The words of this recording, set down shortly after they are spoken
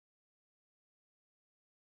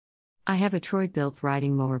I have a Troy bilt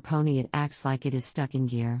riding mower pony. It acts like it is stuck in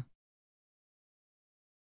gear.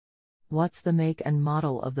 What's the make and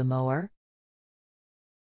model of the mower?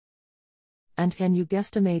 And can you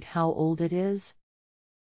guesstimate how old it is?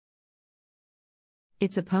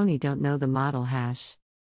 It's a pony. Don't know the model hash.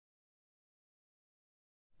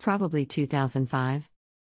 Probably 2005.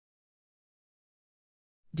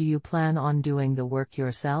 Do you plan on doing the work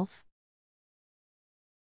yourself?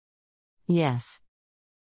 Yes.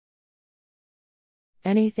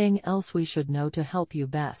 Anything else we should know to help you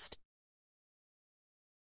best?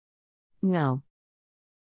 No.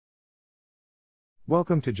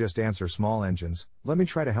 Welcome to Just Answer Small Engines. Let me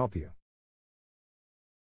try to help you.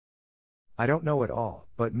 I don't know it all,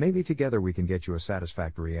 but maybe together we can get you a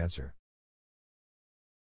satisfactory answer.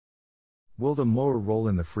 Will the mower roll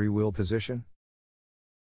in the freewheel position?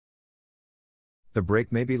 The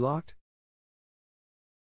brake may be locked?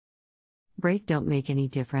 Brake don't make any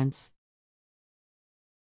difference.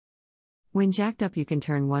 When jacked up, you can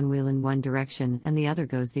turn one wheel in one direction and the other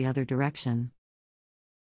goes the other direction.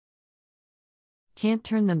 Can't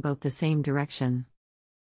turn them both the same direction.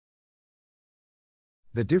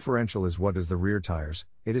 The differential is what is the rear tires.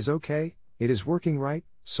 It is okay, it is working right,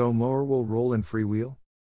 so mower will roll in freewheel?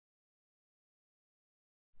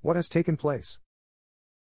 What has taken place?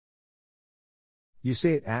 You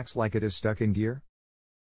say it acts like it is stuck in gear?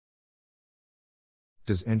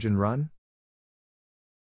 Does engine run?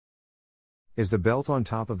 Is the belt on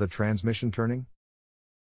top of the transmission turning?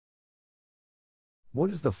 What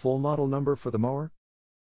is the full model number for the mower?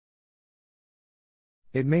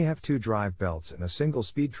 It may have 2 drive belts and a single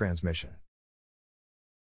speed transmission.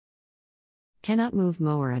 Cannot move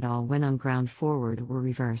mower at all when on ground, forward or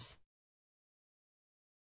reverse.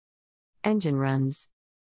 Engine runs.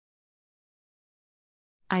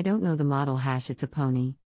 I don't know the model hash. It's a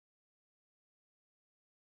pony.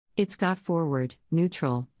 It's got forward,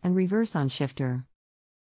 neutral, and reverse on shifter.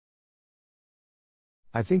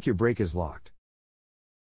 I think your brake is locked.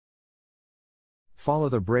 Follow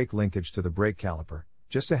the brake linkage to the brake caliper,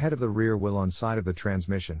 just ahead of the rear wheel on side of the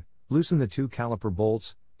transmission. Loosen the 2 caliper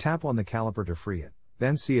bolts, tap on the caliper to free it,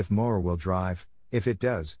 then see if mower will drive. If it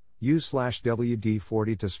does, use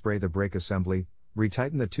 /WD-40 to spray the brake assembly,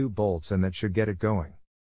 retighten the 2 bolts, and that should get it going.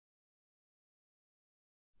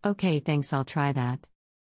 Okay, thanks, I'll try that.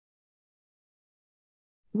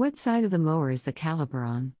 What side of the mower is the caliper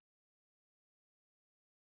on?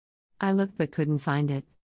 I looked but couldn't find it.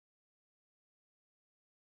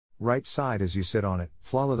 Right side as you sit on it,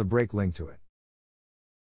 follow the brake link to it.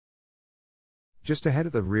 Just ahead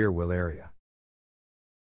of the rear wheel area.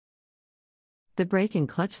 The brake and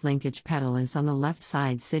clutch linkage pedal is on the left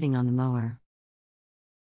side, sitting on the mower.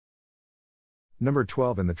 Number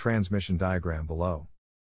 12 in the transmission diagram below.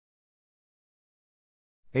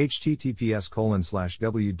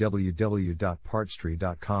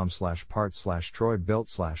 https://www.partstree.com/parts/Troy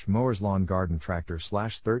bilt/mowers lawn garden tractor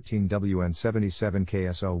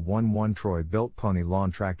 /13WN77KSO11 Troy bilt pony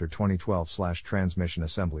lawn tractor 2012/transmission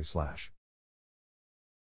assembly/.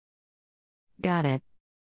 Got it.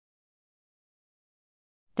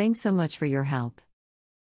 Thanks so much for your help.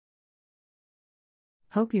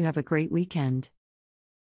 Hope you have a great weekend.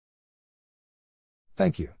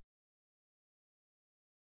 Thank you.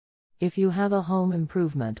 If you have a home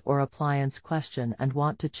improvement or appliance question and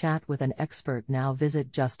want to chat with an expert now,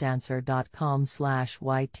 visit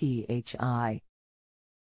JustAnswer.com/YTHI.